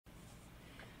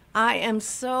I am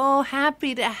so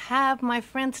happy to have my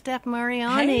friend Stef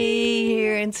Mariani Hey.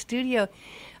 here in studio.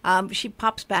 She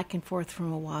pops back and forth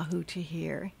from Oahu to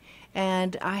here.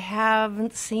 And I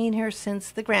haven't seen her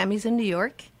since the Grammys in New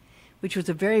York, which was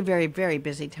a very, very, very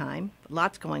busy time.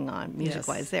 Lots going on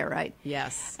music-wise there, right?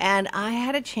 Yes. And I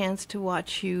had a chance to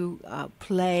watch you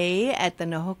play at the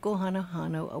Nahoku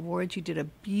Hanahano Awards. You did a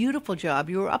beautiful job.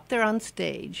 You were up there on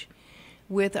stage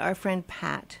with our friend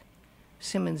Pat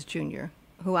Simmons Jr.,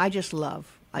 who I just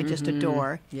love. I just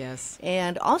adore. Yes.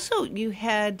 And also you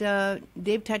had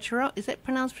Dave Taccheroni. Is it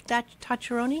pronounced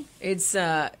Taccheroni? It's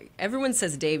everyone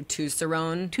says Dave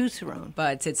Tusserone, Tusserone.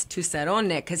 but it's Tusserone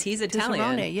because he's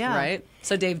Italian, Tusserone, yeah. right?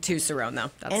 So Dave Tusserone, though.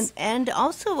 That's And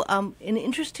also an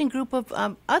interesting group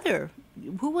of other.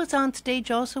 Who was on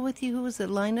stage also with you? Who was the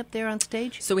lineup there on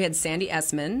stage? so we had Sandy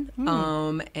Essman,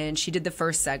 and she did the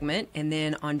first segment, and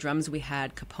then on drums we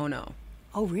had Capono.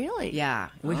 Oh, really? Yeah,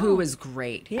 who was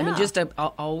great. I Yeah. mean, just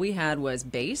all we had was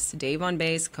bass, Dave on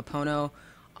bass, Capono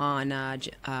on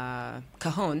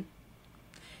cajon,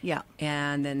 Yeah.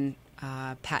 and then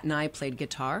Pat and I played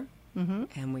guitar,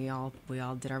 and we all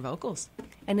did our vocals.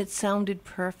 And it sounded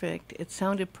perfect. It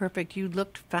sounded perfect. You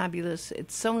looked fabulous.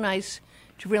 It's so nice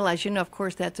to realize, of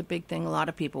course, that's a big thing. A lot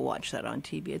of people watch that on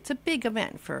TV. It's a big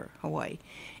event for Hawaii.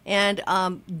 And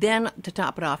then to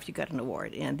top it off, you got an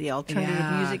award in the alternative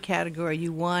Yeah. music category.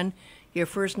 You won your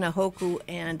first Nahoku,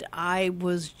 and I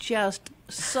was just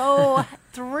so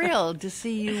thrilled to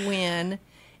see you win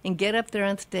and get up there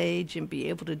on stage and be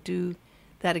able to do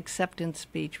that acceptance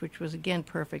speech, which was, again,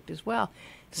 perfect as well.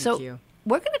 So you.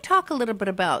 we're going to talk a little bit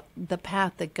about the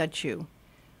path that got you.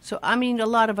 So, I mean, a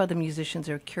lot of other musicians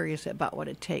are curious about what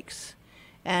it takes.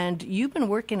 And you've been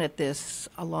working at this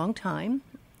a long time,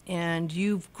 and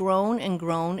you've grown,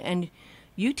 and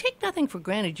you take nothing for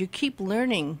granted. You keep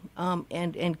learning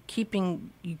and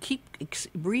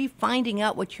finding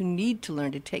out what you need to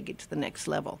learn to take it to the next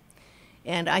level.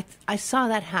 And I saw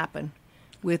that happen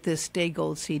with this Stay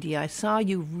Gold CD. I saw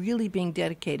you really being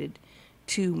dedicated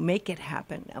to make it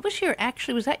happen.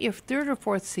 Was that your third or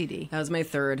fourth CD? That was my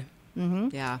third. Mm-hmm.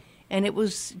 Yeah. And it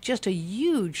was just a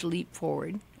huge leap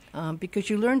forward because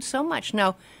you learned so much.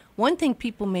 Now, one thing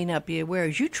people may not be aware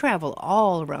is you travel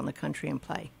all around the country and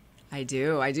play. I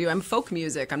do. I'm folk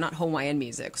music. I'm not Hawaiian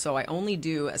music. So I only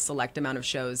do a select amount of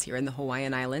shows here in the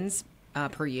Hawaiian Islands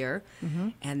per year.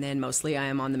 And then mostly I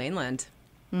am on the mainland.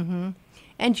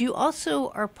 And you also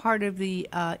are part of the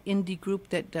indie group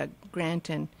that Grant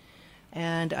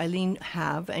and Eileen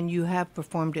have, and you have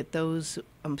performed at those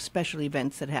special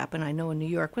events that happen. I know in New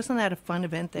York. Wasn't that a fun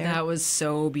event there? That was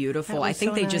so beautiful. That was I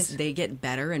think so they nice. they get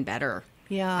better and better.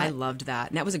 Yeah. I loved that.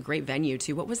 And that was a great venue,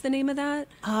 too. What was the name of that?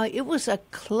 It was a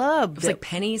club. It was like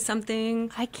Penny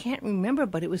something. I can't remember,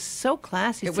 but it was so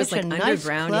classy. It was Such like a nice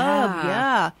underground, club.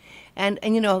 yeah. And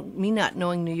me not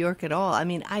knowing New York at all. I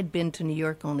mean, I'd been to New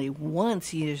York only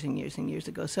once years and years and years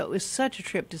ago. So it was such a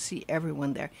trip to see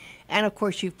everyone there. And of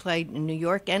course, you've played in New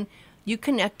York, and you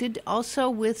connected also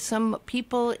with some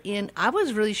people I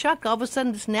was really shocked. All of a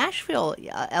sudden, this Nashville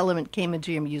element came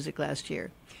into your music last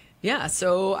year. Yeah,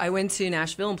 so I went to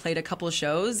Nashville and played a couple of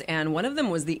shows, and one of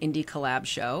them was the Indie Collab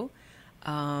show.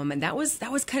 And that was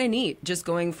kind of neat, just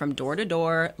going from door to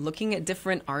door, looking at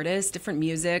different artists, different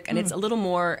music, and it's a little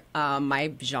more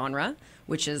my genre,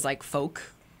 which is like folk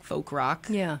rock.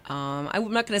 Yeah.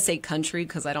 I'm not going to say country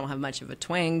because I don't have much of a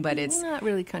twang, but it's Not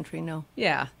really country, no.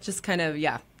 yeah, just kind of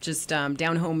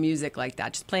down home music like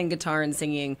that, just playing guitar and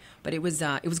singing. But it was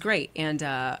great, and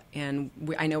I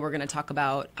know we're going to talk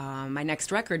about my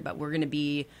next record, but we're going to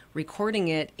be recording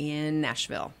it in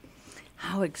Nashville.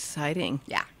 How exciting.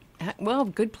 Yeah. Well,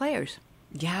 good players.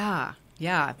 Yeah,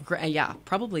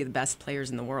 probably the best players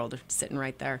in the world are sitting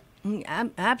right there.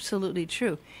 Absolutely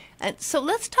true. And so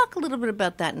let's talk a little bit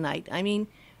about that night. I mean,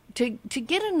 to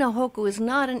get a Nahoku is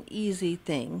not an easy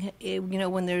thing.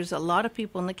 When there's a lot of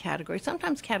people in the category,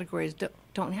 sometimes categories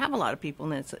don't have a lot of people,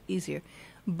 and then it's easier.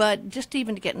 But just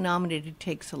even to get nominated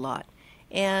takes a lot.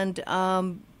 And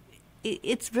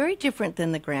it's very different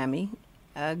than the Grammy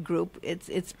group.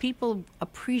 It's people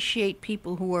appreciate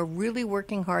people who are really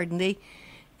working hard, and they,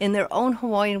 in their own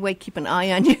Hawaiian way, keep an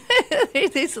eye on you.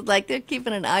 They're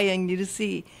keeping an eye on you to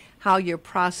see how your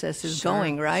process is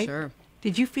going, right? Sure.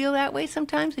 Did you feel that way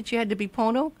sometimes, that you had to be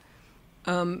Pono?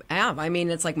 Yeah, I mean,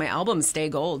 it's like my album, Stay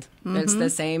Gold. It's the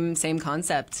same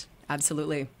concept.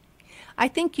 Absolutely. I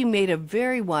think you made a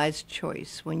very wise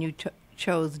choice when you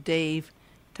chose Dave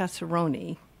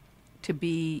Tasseroni to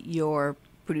be your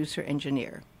producer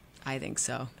engineer. I think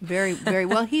so. Very, very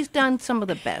well. He's done some of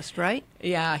the best, right?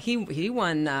 Yeah, he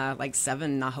won like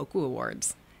 7 Nahoku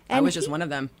awards. I was just one of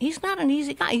them. He's not an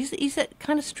easy guy. He's a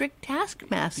kind of strict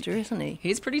taskmaster, isn't he?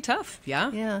 He's pretty tough.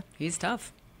 Yeah. Yeah. He's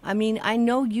tough. I mean, I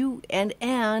know you, and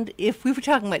if we were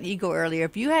talking about ego earlier,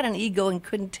 if you had an ego and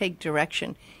couldn't take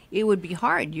direction, it would be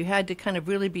hard. You had to kind of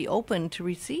really be open to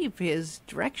receive his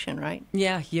direction, right?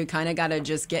 Yeah, you kind of got to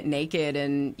just get naked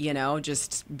and,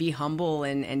 just be humble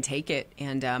and take it.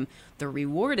 And the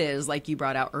reward is, like you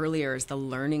brought out earlier, is the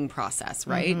learning process,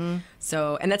 right? Mm-hmm.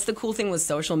 So, and that's the cool thing with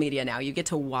social media now. You get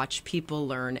to watch people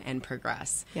learn and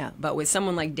progress. Yeah. But with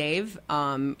someone like Dave,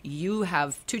 you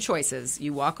have two choices.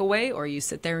 You walk away or you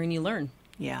sit there and you learn.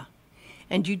 Yeah.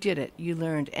 And you did it. You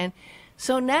learned. And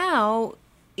so now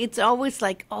it's always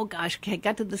like, oh gosh, okay,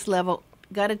 got to this level,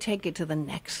 got to take it to the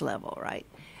next level, right?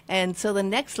 And so the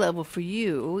next level for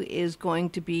you is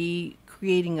going to be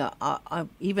creating a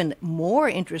even more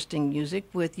interesting music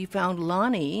with, you found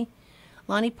Lonnie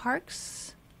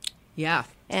Parks. Yeah.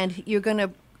 And you're going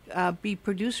to be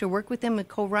producer, work with him and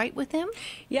co-write with him?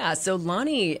 Yeah, so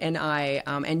Lonnie and I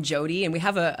and Jody, and we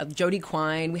have a Jody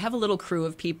Quine, we have a little crew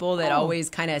of people that always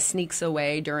kind of sneaks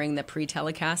away during the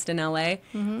pre-telecast in LA,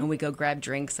 and we go grab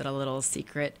drinks at a little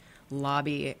secret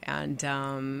lobby.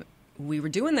 And we were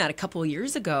doing that a couple of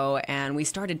years ago, and we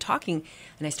started talking,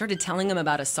 and I started telling him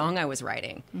about a song I was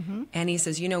writing. And he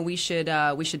says, we should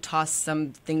toss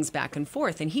some things back and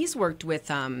forth. And he's worked with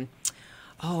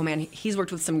he's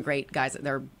worked with some great guys.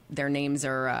 Their names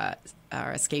are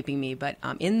escaping me, but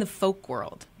in the folk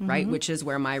world, right, which is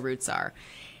where my roots are.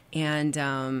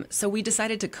 And so we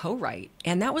decided to co-write,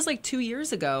 and that was like 2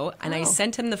 years ago. And I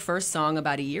sent him the first song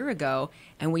about a year ago,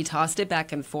 and we tossed it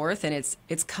back and forth, and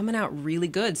it's coming out really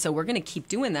good. So we're going to keep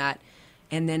doing that,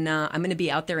 and then I'm going to be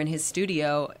out there in his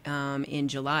studio in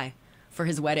July for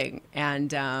his wedding,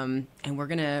 and we're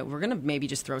gonna maybe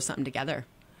just throw something together.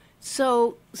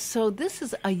 So this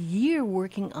is a year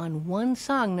working on one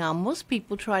song. Now, most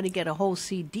people try to get a whole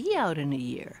CD out in a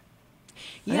year.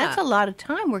 And Yeah. that's a lot of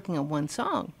time working on one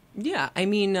song. Yeah, I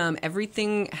mean,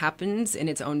 everything happens in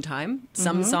its own time.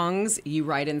 Some songs you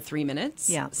write in 3 minutes.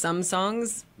 Yeah. Some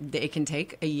songs it can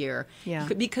take a year. Yeah.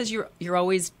 Because you're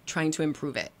always trying to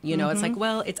improve it. It's like,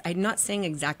 well, I'm not saying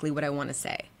exactly what I want to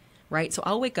say, right? So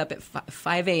I'll wake up at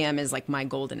 5 a.m. is like my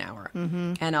golden hour,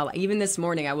 and even this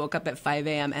morning I woke up at 5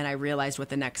 a.m. and I realized what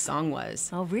the next song was.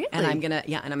 Oh, really? And I'm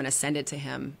gonna send it to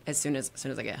him as soon as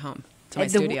I get home to my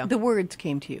studio. The words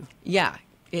came to you. Yeah.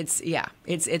 It's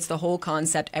the whole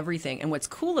concept, everything. And what's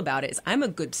cool about it is I'm a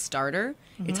good starter.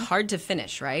 It's hard to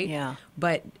finish, right? Yeah.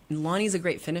 But Lonnie's a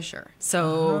great finisher.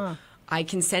 So I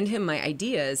can send him my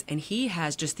ideas, and he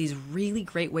has just these really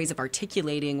great ways of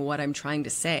articulating what I'm trying to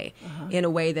say in a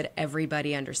way that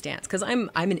everybody understands. Because I'm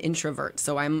an introvert,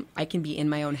 so I can be in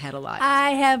my own head a lot. I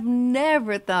have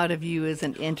never thought of you as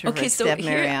an introvert, Stef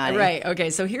Mariani. Right. Okay.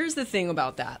 So here's the thing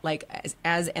about that. Like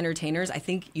as entertainers, I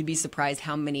think you'd be surprised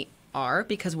how many are,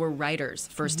 because we're writers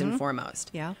first and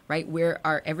foremost. Yeah. Right.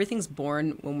 Everything's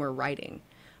born when we're writing.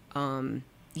 And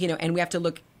we have to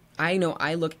look. I know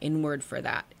I look inward for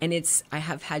that, and I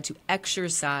have had to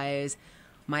exercise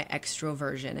my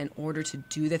extroversion in order to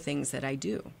do the things that I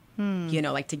do.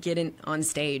 Like to get on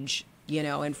stage,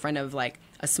 in front of like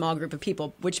a small group of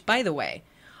people. Which, by the way,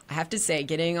 I have to say,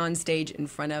 getting on stage in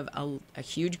front of a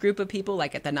huge group of people,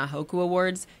 like at the Nahoku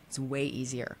Awards, is way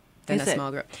easier than Is a it? small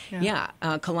group. Yeah.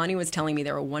 Kalani was telling me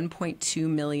there were 1.2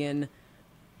 million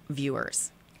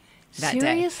viewers that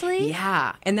Seriously? day.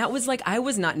 Yeah. And that was like, I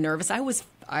was not nervous. I was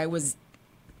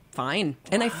fine.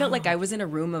 And I felt like I was in a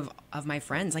room of my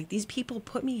friends. Like, these people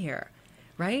put me here,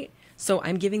 right? So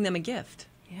I'm giving them a gift.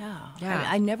 Yeah. Yeah.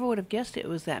 I never would have guessed it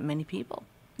was that many people.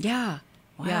 Yeah.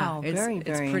 Wow, Yeah. very, It's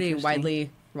very pretty interesting.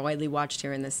 widely watched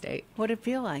here in this state. What did it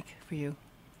feel like for you?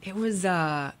 It was,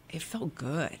 it felt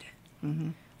good.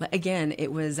 Again,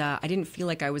 it was, I didn't feel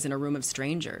like I was in a room of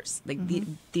strangers. Like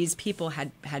these people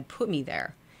had put me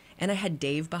there. And I had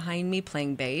Dave behind me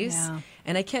playing bass. Yeah.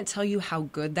 And I can't tell you how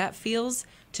good that feels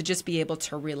to just be able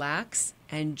to relax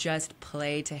and just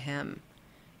play to him.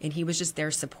 And he was just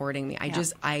there supporting me.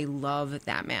 I love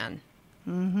that man.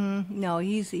 No,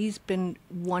 he's been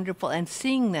wonderful. And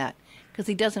seeing that, because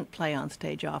he doesn't play on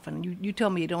stage often. You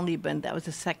told me that was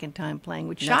the second time playing,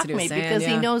 which That's shocked what he was me saying, because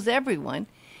he yeah. knows everyone.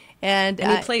 And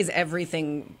And he plays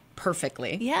everything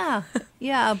perfectly. yeah,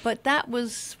 yeah. But that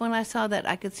was, when I saw that,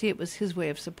 I could see it was his way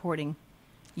of supporting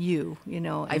you,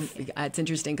 and, It's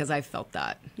interesting because I felt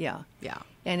that. yeah. Yeah.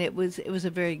 And it was a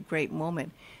very great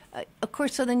moment. Of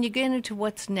course, so then you get into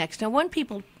what's next. Now,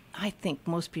 I think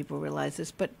most people realize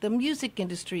this, but the music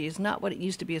industry is not what it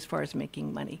used to be as far as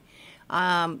making money.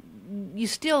 You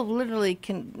still literally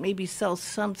can maybe sell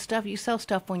some stuff. You sell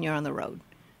stuff when you're on the road.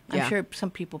 I'm Yeah. sure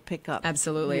some people pick up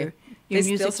Absolutely. your They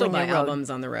music still when buy you're road. albums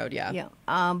on the road, yeah.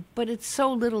 Yeah, but it's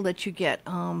so little that you get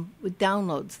with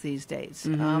downloads these days.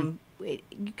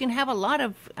 You can have a lot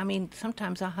of. I mean,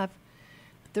 sometimes I'll have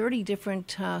 30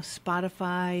 different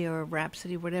Spotify or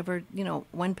Rhapsody, whatever. You know,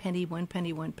 1 penny, 1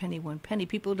 penny, 1 penny, 1 penny.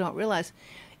 People don't realize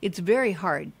it's very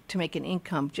hard to make an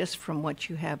income just from what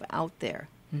you have out there.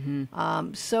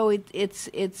 So it's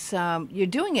you're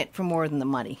doing it for more than the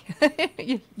money.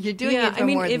 You're doing it for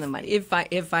more than the money.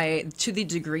 If I to the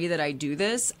degree that I do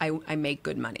this, I make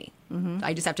good money.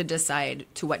 I just have to decide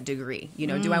to what degree. You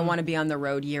know, do I want to be on the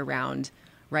road year round,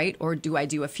 right? Or do I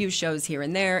do a few shows here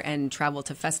and there and travel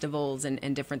to festivals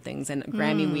and different things and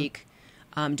Grammy week,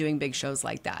 doing big shows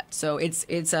like that. So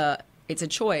it's a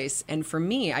choice. And for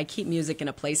me, I keep music in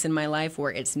a place in my life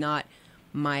where it's not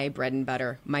my bread and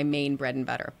butter, my main bread and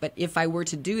butter. But if I were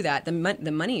to do that, the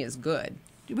money is good.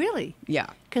 Really? Yeah.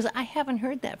 Because I haven't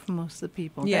heard that from most of the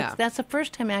people. Yeah. That's the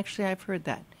first time actually I've heard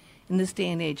that. In this day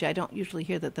and age, I don't usually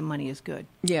hear that the money is good.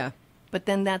 Yeah. But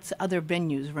then that's other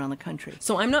venues around the country.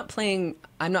 So I'm not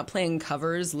playing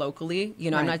covers locally.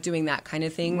 You know, I'm Right. not doing that kind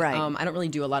of thing. Right. I don't really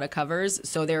do a lot of covers.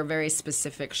 So they're very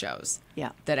specific shows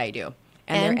Yeah. that I do.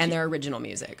 And- And they're original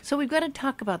music. So we've got to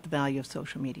talk about the value of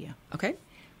social media. Okay.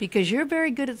 Because you're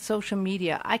very good at social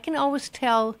media. I can always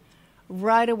tell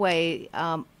right away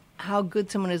how good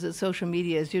someone is at social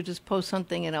media is you just post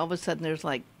something and all of a sudden there's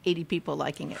like 80 people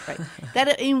liking it, right?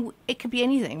 It could be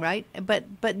anything, right?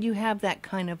 But you have that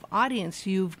kind of audience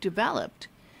you've developed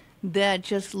that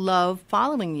just love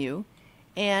following you.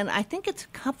 And I think it's a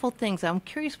couple things. I'm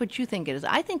curious what you think it is.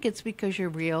 I think it's because you're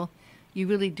real. You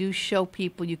really do show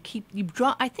people.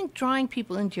 I think drawing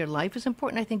people into your life is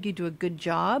important. I think you do a good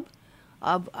job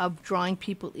of drawing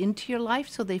people into your life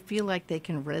so they feel like they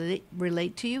can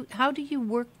relate to you. How do you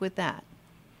work with that?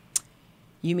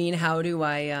 You mean how do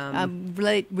I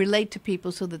relate to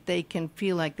people so that they can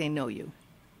feel like they know you?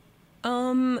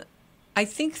 I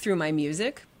think through my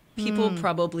music, people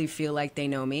probably feel like they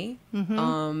know me.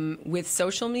 With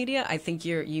social media, I think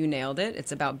you nailed it.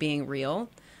 It's about being real,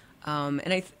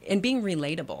 and being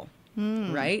relatable.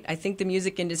 Right? I think the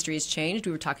music industry has changed.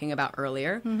 We were talking about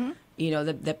earlier. You know,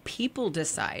 the people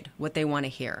decide what they want to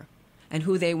hear and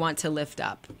who they want to lift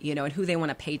up, you know, and who they want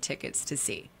to pay tickets to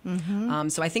see.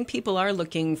 So I think people are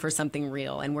looking for something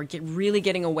real, and we're really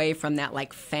getting away from that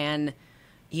like fan,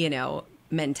 you know,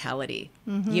 mentality,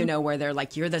 you know, where they're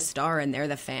like, you're the star and they're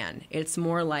the fan. It's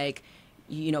more like,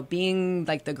 you know, being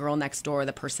like the girl next door,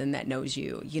 the person that knows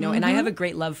you, you know, and I have a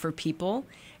great love for people,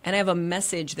 and I have a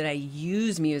message that I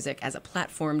use music as a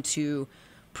platform to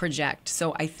project.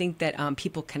 So I think that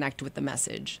people connect with the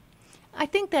message. I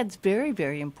think that's very,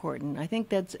 very important. I think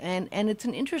that's, and it's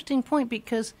an interesting point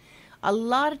because a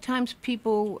lot of times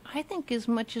people, I think as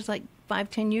much as like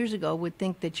 5-10 years ago, would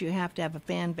think that you have to have a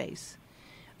fan base.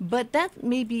 But that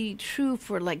may be true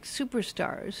for like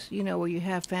superstars, you know, where you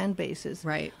have fan bases.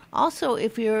 Right. Also,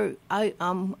 if you're a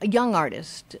young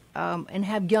artist and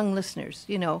have young listeners,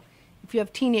 you know, if you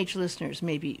have teenage listeners,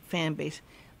 maybe fan base.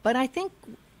 But I think,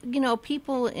 you know,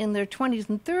 people in their 20s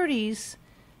and 30s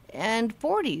and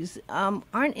 40s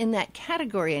aren't in that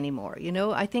category anymore. You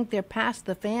know, I think they're past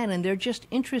the fan and they're just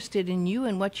interested in you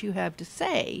and what you have to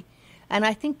say. And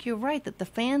I think you're right that the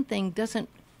fan thing doesn't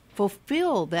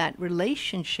fulfill that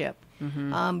relationship.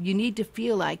 You need to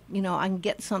feel like, you know, I can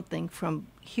get something from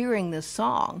hearing this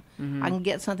song. I can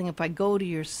get something if I go to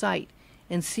your site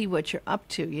and see what you're up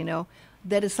to, you know.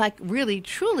 That it's like really,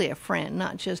 truly a friend,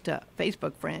 not just a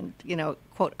Facebook friend, you know,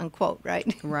 quote unquote,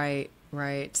 right?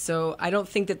 Right. So I don't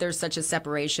think that there's such a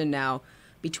separation now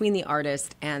between the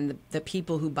artist and the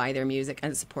people who buy their music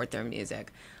and support their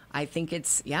music. I think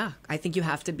I think you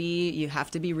have to be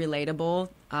relatable.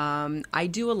 I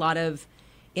do a lot of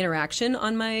interaction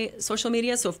on my social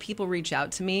media. So if people reach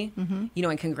out to me, you know,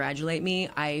 and congratulate me,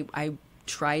 I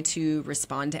try to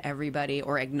respond to everybody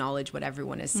or acknowledge what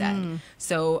everyone has said.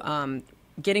 So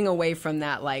getting away from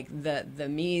that, like the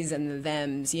me's and the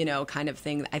them's, you know, kind of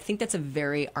thing, I think that's a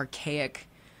very archaic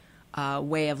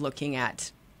way of looking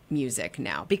at music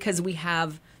now. Because we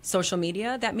have social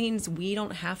media, that means we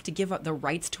don't have to give up the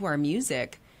rights to our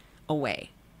music away.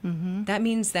 That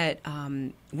means that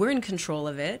we're in control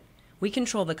of it. We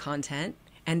control the content,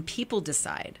 and people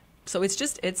decide. So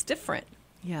it's different.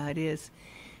 Yeah, it is.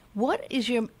 What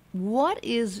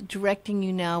is directing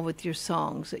you now with your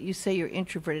songs? You say you're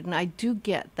introverted, and I do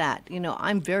get that. You know,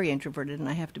 I'm very introverted, and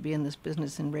I have to be in this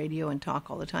business in radio and talk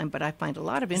all the time. But I find a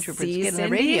lot of introverts get in the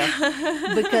radio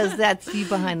because that's you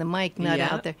behind the mic, not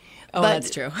out there. Oh, that's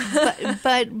true.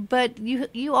 but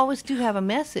you always do have a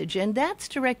message, and that's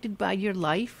directed by your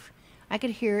life. I could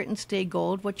hear it in Stay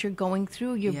Gold, what you're going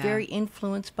through. You're Yeah. very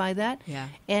influenced by that. Yeah.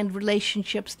 And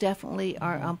relationships definitely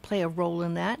are play a role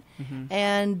in that.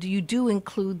 And you do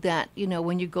include that,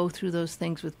 when you go through those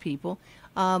things with people.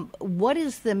 What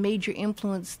is the major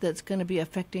influence that's going to be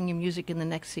affecting your music in the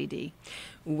next CD?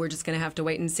 We're just going to have to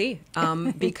wait and see,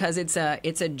 because it's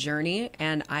a journey,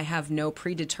 and I have no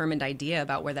predetermined idea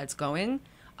about where that's going.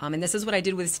 And this is what I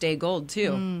did with Stay Gold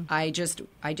too. I just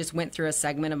went through a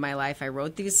segment of my life. I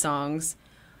wrote these songs,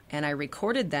 and I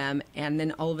recorded them, and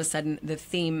then all of a sudden the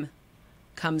theme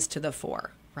comes to the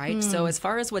fore. Right. So as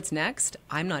far as what's next,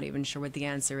 I'm not even sure what the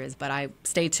answer is, but I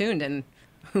stay tuned, and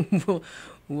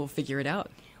we'll figure it out.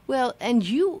 Well, and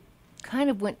you kind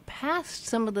of went past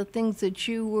some of the things that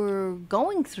you were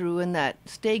going through in that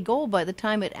Stay Gold. By the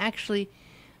time it actually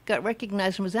got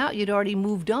recognized and was out, you'd already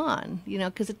moved on,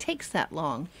 because it takes that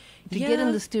long to get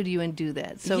in the studio and do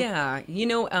that. So yeah,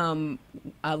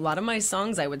 a lot of my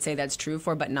songs, I would say that's true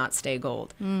for, but not Stay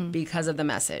Gold, because of the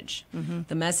message.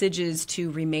 The message is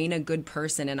to remain a good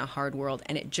person in a hard world,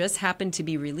 and it just happened to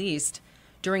be released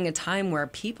during a time where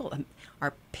people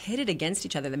are pitted against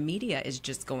each other. The media is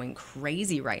just going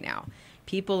crazy right now.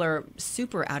 People are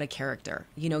super out of character,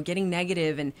 getting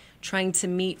negative and trying to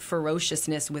meet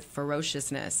ferociousness with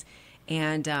ferociousness.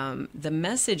 And the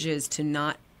message is to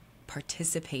not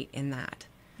participate in that,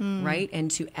 right?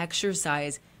 And to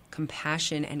exercise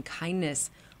compassion and kindness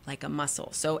like a muscle.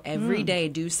 So every day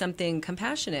do something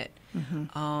compassionate,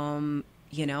 hold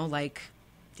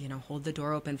the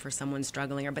door open for someone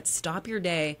struggling, but stop your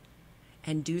day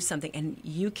and do something. And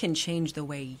you can change the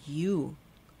way you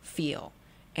feel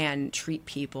and treat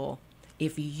people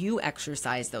if you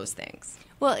exercise those things.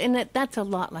 Well, and that's a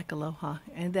lot like Aloha,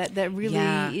 and that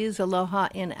really is Aloha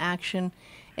in action.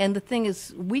 And the thing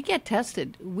is, we get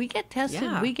tested, we get tried.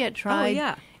 Oh,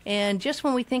 yeah. And just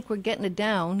when we think we're getting it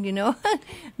down,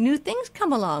 new things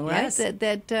come along, right? Yes.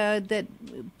 That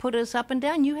put us up and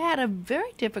down. You had a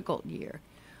very difficult year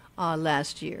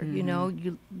last year.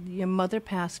 Your mother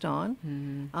passed on.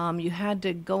 You had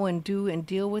to go and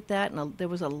deal with that, and there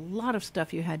was a lot of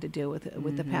stuff you had to deal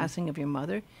with the passing of your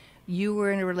mother. You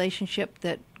were in a relationship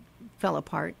that fell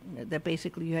apart, that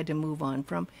basically you had to move on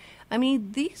from. I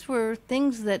mean, these were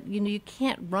things that you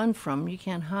can't run from, you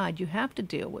can't hide, you have to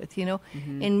deal with.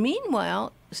 And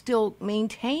meanwhile, still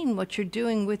maintain what you're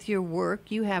doing with your work.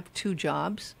 You have 2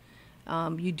 jobs.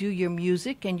 You do your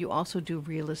music, and you also do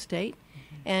real estate.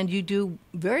 And you do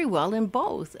very well in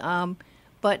both.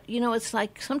 But, it's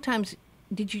like sometimes,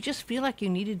 did you just feel like you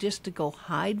needed just to go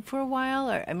hide for a while?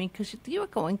 Or, because you were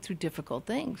going through difficult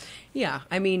things. Yeah.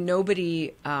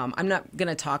 Nobody, I'm not going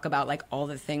to talk about like all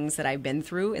the things that I've been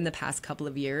through in the past couple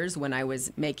of years when I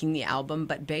was making the album.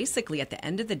 But basically, at the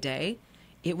end of the day,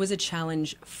 it was a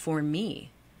challenge for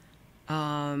me.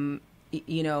 Because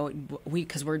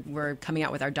we're coming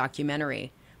out with our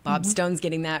documentary. Bob Stone's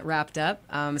getting that wrapped up.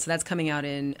 So that's coming out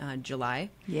in July.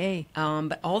 Yay.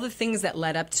 But all the things that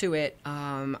led up to it,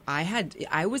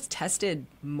 I was tested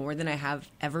more than I have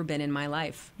ever been in my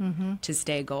life to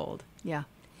Stay Gold. Yeah.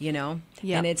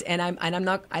 Yeah. And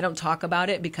I don't talk about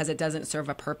it because it doesn't serve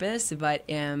a purpose, but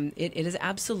it is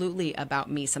absolutely about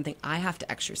me, something I have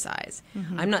to exercise.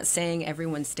 I'm not saying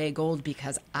everyone Stay Gold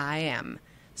because I am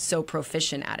so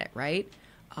proficient at it, right?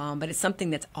 But it's something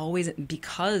that's always,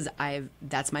 because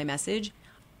that's my message,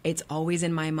 it's always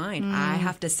in my mind. I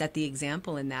have to set the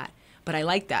example in that. But I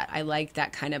like that. I like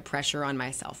that kind of pressure on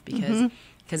myself because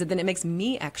then it makes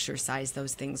me exercise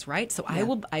those things, right? So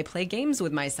I play games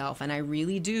with myself, and I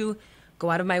really do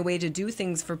go out of my way to do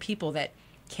things for people that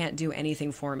can't do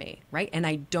anything for me, right? And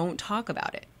I don't talk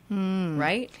about it,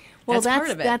 right? Well, that's part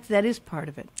of it. That is part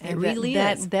of it. It really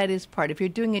is. That is part. If you're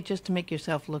doing it just to make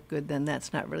yourself look good, then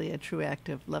that's not really a true act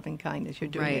of loving kindness.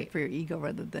 You're doing it for your ego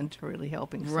rather than to really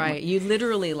helping someone. Right. You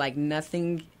literally,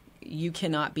 nothing, you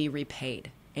cannot be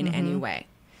repaid in any way.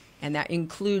 And that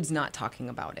includes not talking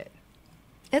about it.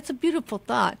 That's a beautiful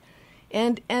thought.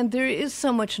 And there is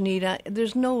so much need.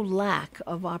 There's no lack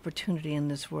of opportunity in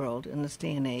this world, in this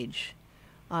day and age.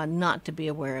 Not to be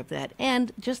aware of that.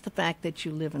 And just the fact that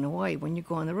you live in Hawaii, when you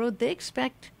go on the road, they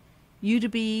expect you to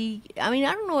be, I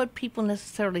don't know what people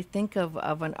necessarily think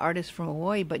of an artist from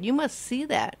Hawaii, but you must see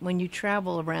that when you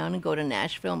travel around and go to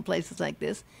Nashville and places like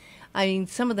this.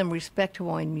 Some of them respect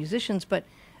Hawaiian musicians, but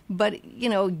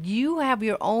you have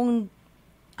your own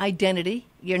identity.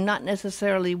 You're not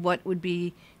necessarily what would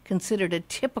be considered a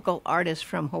typical artist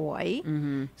from Hawaii.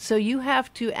 So you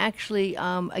have to actually,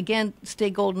 again, stay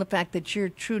gold in the fact that you're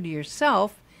true to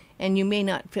yourself, and you may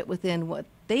not fit within what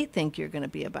they think you're going to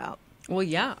be about. Well,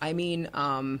 yeah. I'm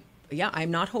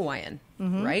not Hawaiian,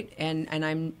 right?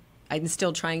 And I'm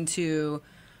still trying to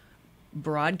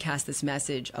broadcast this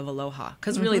message of aloha,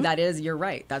 because really that is, you're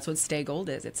right, that's what Stay Gold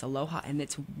is. It's aloha, and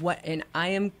and I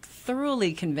am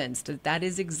thoroughly convinced that that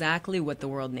is exactly what the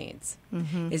world needs,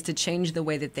 is to change the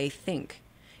way that they think.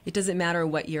 It doesn't matter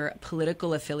what your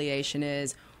political affiliation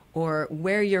is, or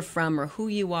where you're from, or who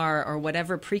you are, or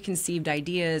whatever preconceived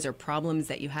ideas or problems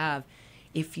that you have.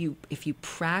 If you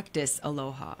practice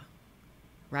aloha,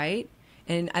 right?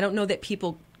 And I don't know that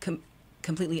people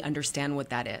completely understand what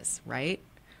that is, right?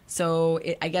 So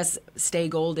I guess Stay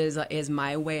Gold is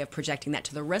my way of projecting that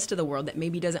to the rest of the world that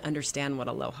maybe doesn't understand what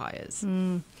aloha is.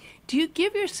 Do you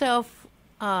give yourself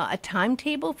a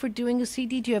timetable for doing a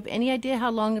CD? Do you have any idea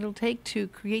how long it'll take to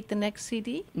create the next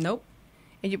CD? Nope.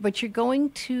 But you're going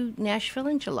to Nashville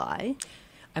in July.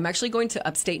 I'm actually going to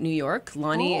upstate New York.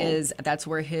 Lonnie that's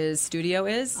where his studio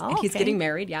is. Oh, and he's okay. getting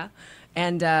married, yeah.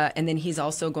 And then he's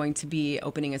also going to be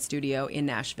opening a studio in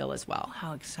Nashville as well.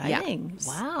 How exciting. Yeah.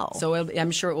 Wow. So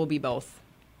I'm sure it will be both.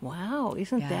 Wow,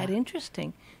 isn't Yeah. that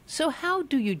interesting? So how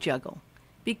do you juggle?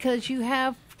 Because you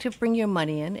have to bring your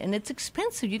money in, and it's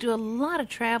expensive. You do a lot of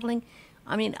traveling.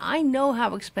 I mean, I know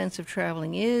how expensive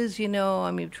traveling is,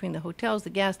 between the hotels, the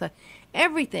gas,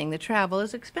 everything, the travel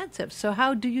is expensive. So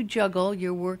how do you juggle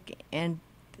your work and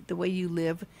the way you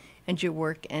live and your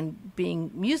work and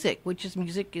being music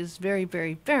is very,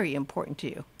 very, very important to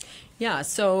you? Yeah,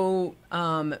 so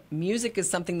music is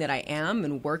something that I am,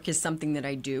 and work is something that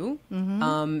I do.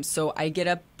 So I get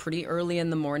up pretty early in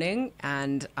the morning,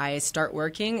 and I start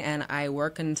working, and I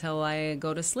work until I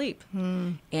go to sleep.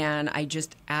 And I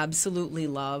just absolutely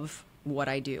love what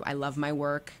I do. I love my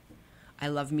work. I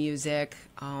love music.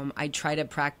 I try to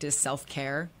practice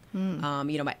self-care,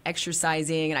 by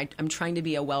exercising, and I'm trying to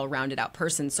be a well-rounded out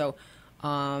person. So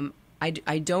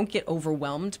I don't get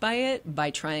overwhelmed by it,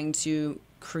 by trying to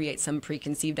create some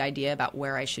preconceived idea about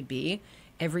where I should be.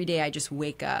 Every day I just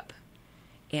wake up,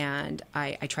 and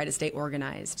I try to stay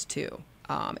organized too.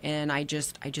 And I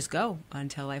just go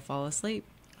until I fall asleep.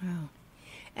 Wow.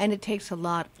 And it takes a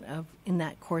lot in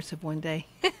that course of one day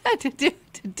to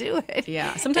do it.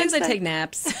 Yeah. Sometimes I take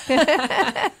naps.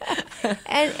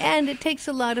 and it takes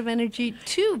a lot of energy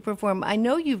to perform. I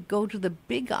know you go to the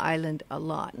Big Island a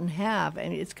lot and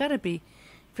it's got to be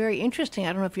very interesting.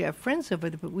 I don't know if you have friends over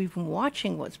there, but we've been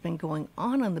watching what's been going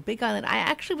on the Big Island. I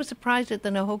actually was surprised at the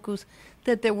Nahokus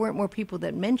that there weren't more people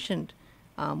that mentioned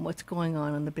what's going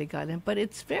on the Big Island, but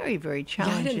it's very, very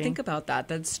challenging. Yeah, I didn't think about that.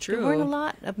 That's true. There weren't a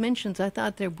lot of mentions. I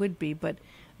thought there would be, but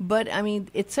I mean,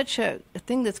 it's such a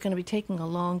thing that's going to be taking a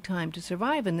long time to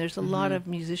survive, and there's a lot of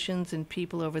musicians and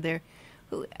people over there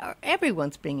who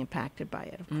everyone's being impacted by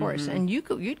it, of course. And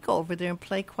you'd go over there and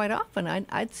play quite often.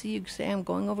 I'd see you say, I'm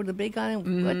going over to the Big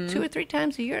Island what, 2 or 3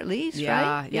 times a year at least,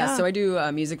 right? Yeah. So I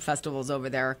do music festivals over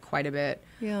there quite a bit.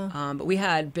 Yeah. But we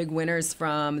had big winners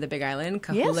from the Big Island,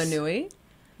 Kahula Nui.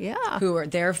 Yeah.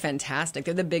 They're fantastic.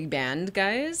 They're the big band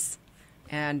guys.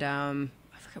 And I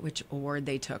forget which award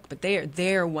they took, but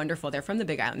they're wonderful. They're from the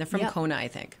Big Island. They're from Kona, I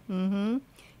think. Mm-hmm.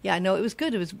 Yeah, no, it was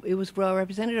good. It was well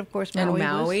represented, of course.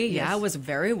 Maui was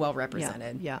very well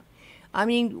represented. Yeah. I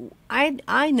mean,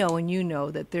 I know and you know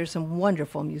that there's some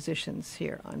wonderful musicians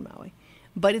here on Maui,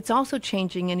 but it's also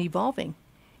changing and evolving.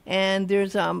 And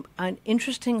there's an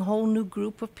interesting whole new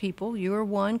group of people. You're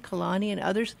one, Kalani, and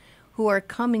others who are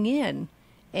coming in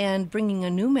and bringing a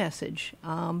new message.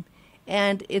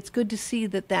 And it's good to see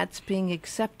that that's being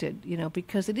accepted,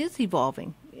 because it is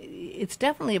evolving. It's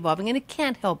definitely evolving, and it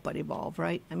can't help but evolve,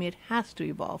 right? I mean, it has to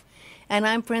evolve. And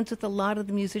I'm friends with a lot of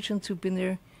the musicians who've been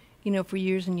there, for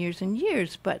years and years and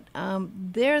years. But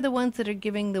they're the ones that are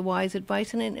giving the wise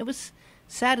advice. And it was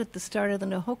sad at the start of the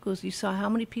Nahokus. You saw how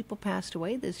many people passed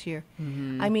away this year.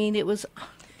 I mean, it was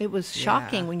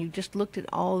shocking when you just looked at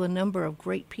all the number of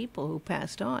great people who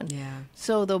passed on. Yeah.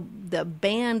 So the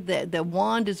band, the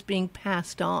wand is being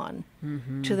passed on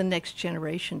to the next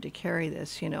generation to carry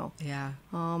this, Yeah.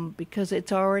 because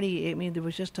it's already, I mean, there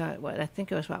was just, I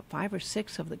think it was about 5 or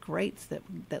 6 of the greats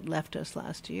that left us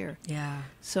last year. Yeah.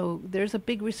 So there's a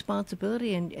big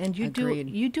responsibility, and you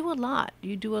Agreed. do a lot.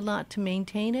 You do a lot to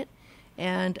maintain it.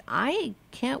 And I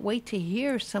can't wait to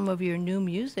hear some of your new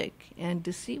music and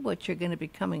to see what you're going to be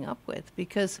coming up with,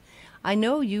 because I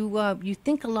know you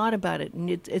think a lot about it, and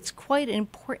it's quite an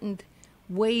important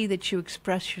way that you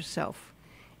express yourself.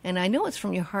 And I know it's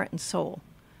from your heart and soul.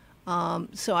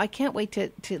 So I can't wait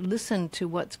to listen to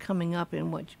what's coming up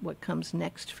and what comes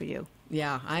next for you.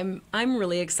 Yeah, I'm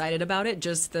really excited about it.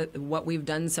 Just what we've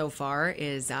done so far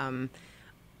is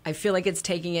I feel like it's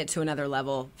taking it to another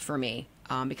level for me.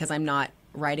 Because I'm not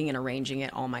writing and arranging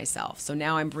it all myself. So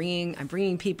now I'm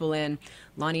bringing people in.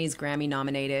 Lonnie's Grammy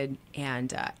nominated,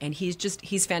 and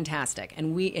he's fantastic.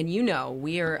 And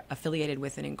we are affiliated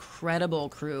with an incredible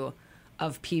crew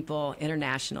of people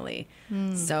internationally.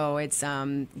 So it's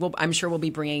I'm sure we'll be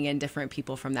bringing in different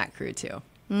people from that crew too.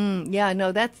 Yeah,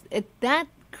 no, that's it. That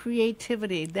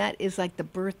creativity, that is like the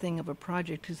birthing of a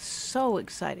project, is so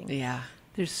exciting. Yeah.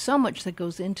 There's so much that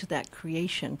goes into that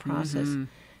creation process.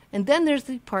 And then there's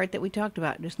the part that we talked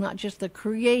about. It's not just the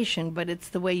creation, but it's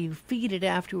the way you feed it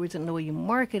afterwards, and the way you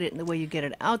market it, and the way you get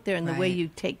it out there, and the way Right. you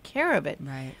take care of it.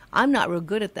 Right. I'm not real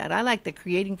good at that. I like the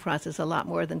creating process a lot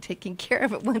more than taking care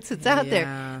of it once it's out Yeah.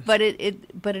 there. But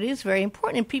it is very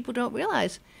important, and people don't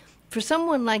realize. For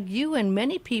someone like you and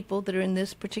many people that are in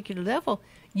this particular level,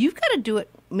 you've got to do it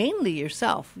mainly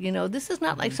yourself. This is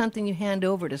not like something you hand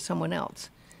over to someone else.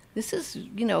 This is,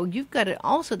 you've got to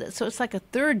also, so it's like a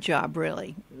third job,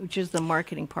 really, which is the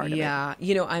marketing part of it. Yeah.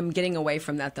 I'm getting away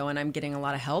from that, though, and I'm getting a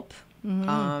lot of help.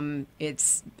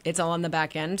 It's all on the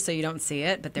back end, so you don't see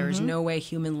it, but there's no way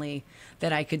humanly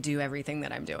that I could do everything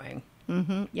that I'm doing.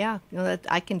 Yeah,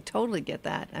 I can totally get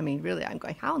that. I mean, really, I'm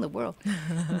going, how in the world?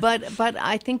 but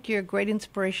I think you're a great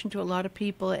inspiration to a lot of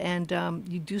people, and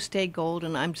you do stay gold,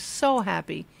 and I'm so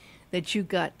happy that you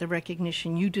got the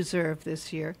recognition you deserve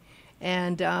this year.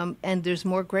 And there's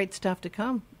more great stuff to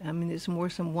come. I mean, there's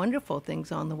some wonderful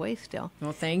things on the way still.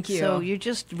 Well, thank you. So you're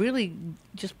just really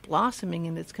just blossoming,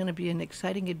 and it's going to be an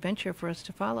exciting adventure for us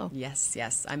to follow.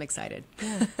 Yes, I'm excited.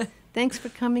 Yeah. Thanks for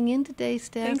coming in today,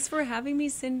 Steph. Thanks for having me,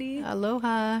 Cindy.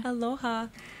 Aloha. Aloha.